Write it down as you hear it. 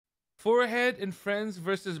Forehead and Friends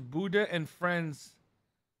versus Buddha and Friends.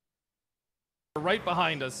 Right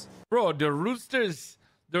behind us. Bro, the Roosters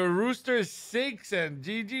 6 and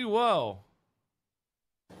GG. Wow.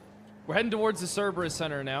 We're heading towards the Cerberus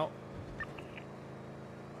Center now.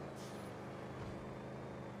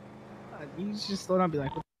 You just slow down and be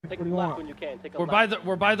like, what do you want? When you can. Take a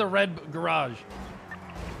We're by the red garage.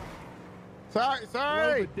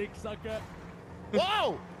 Sorry. Dick sucker.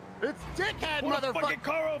 Whoa! It's dickhead, motherfucker.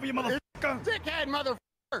 Car over you, motherfucker. Dickhead,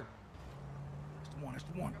 motherfucker. It's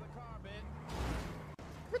one.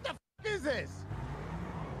 What the fuck is this?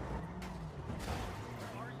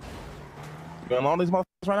 You unload these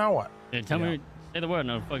motherfuckers right now or what? Yeah, tell me, say the word,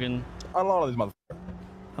 no fucking. Unload these motherfuckers.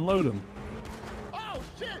 Unload them. Oh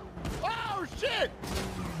shit! Oh shit!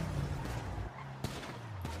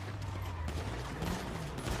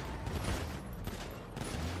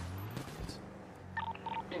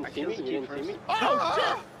 You didn't see me? Oh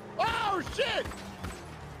shit! Oh shit!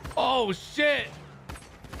 Oh shit!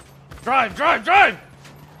 Drive, drive, drive!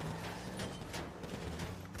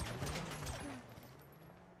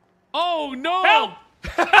 Oh no! Help!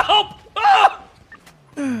 Help! Ah!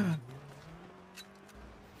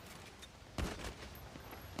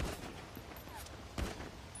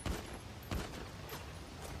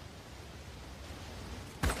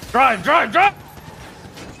 Drive, drive, drive!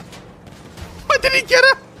 What did he get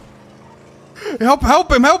her? Help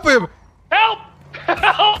him! Help! Help!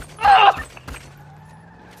 Ah!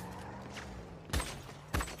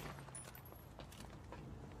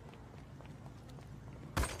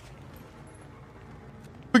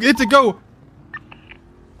 We get to go.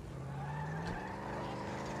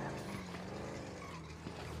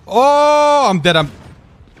 Oh, I'm dead.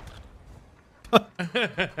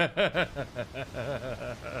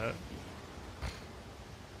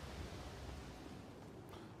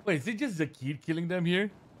 Wait, is it just Zakir killing them here?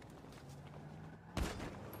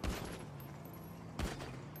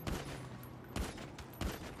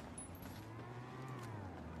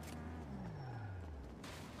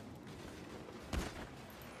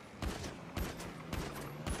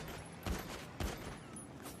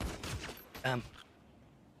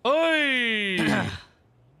 Oi!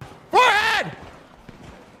 Forehead!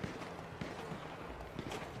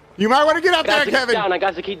 You might want to get up there, Kevin. Down. I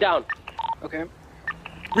got the key down. Okay.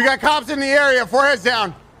 We got cops in the area. Forehead's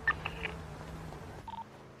down.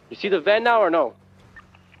 You see the van now or no?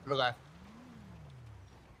 To the left.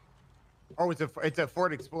 Oh, it's a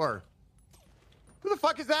Ford Explorer. Who the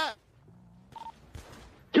fuck is that?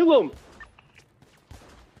 Kill him!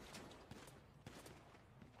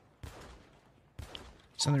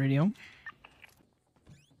 It's on the radio.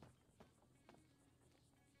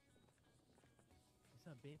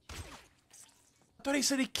 I thought he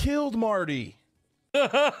said he killed Marty.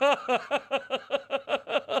 What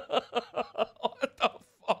the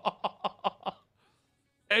fuck?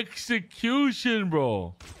 Execution,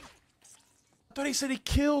 bro. I thought he said he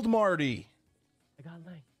killed Marty. I got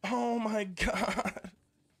leg. Oh my god.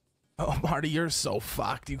 Oh, Marty, you're so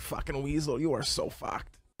fucked. You fucking weasel. You are so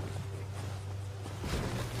fucked.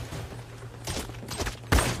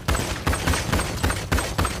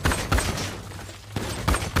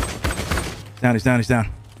 He's down.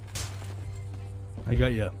 I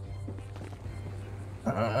got you.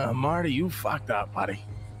 Marty, you fucked up, buddy.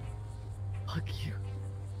 Fuck you.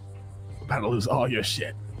 We're about to lose all your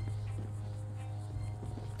shit.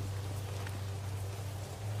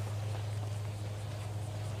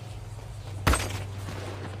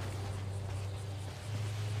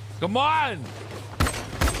 Come on!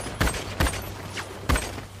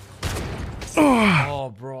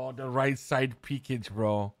 Oh, bro, the right side peekage,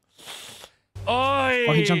 bro. Oi!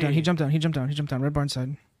 Oh, he jumped down. Red barn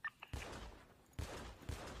side.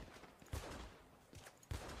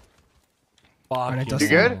 Fuck Alright, I you.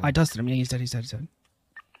 dusted You him. good? I dusted him. Yeah, he's dead. He's dead.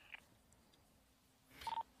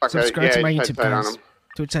 Okay, Subscribe to my he's YouTube, head on guys. him.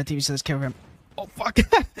 Twitch.tv says Kevin. Oh, fuck.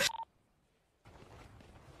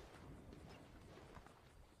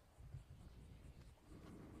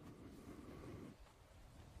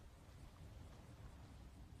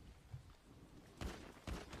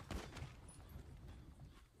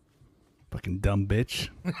 Fucking dumb bitch.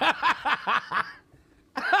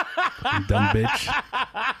 Fucking dumb bitch.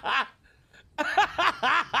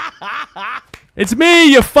 It's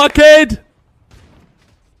me, you fuckhead!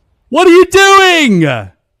 What are you doing?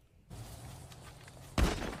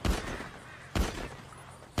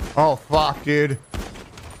 Oh fuck, dude.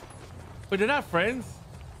 But they're not friends.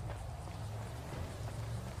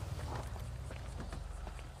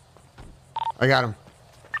 I got him.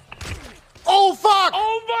 Oh fuck!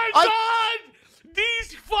 Oh my god!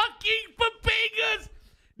 These fucking papagas!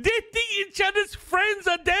 They think each other's friends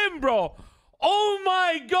are them, bro. Oh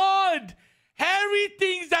my god. Harry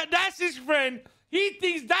thinks that that's his friend. He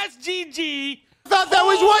thinks that's GG. I thought that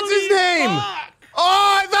was what's his name? Fuck.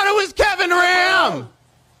 Oh, I thought it was Kevin Ram.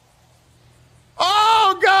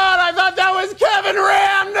 Oh God, I thought that was Kevin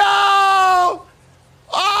Ram. No.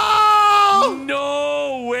 Oh.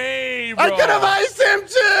 No way, bro. I could have iced him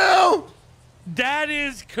too. That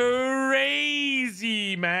is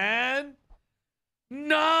crazy, man.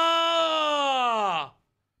 Nah.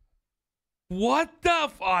 What the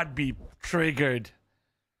f? I'd be triggered.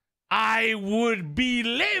 I would be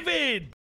livid.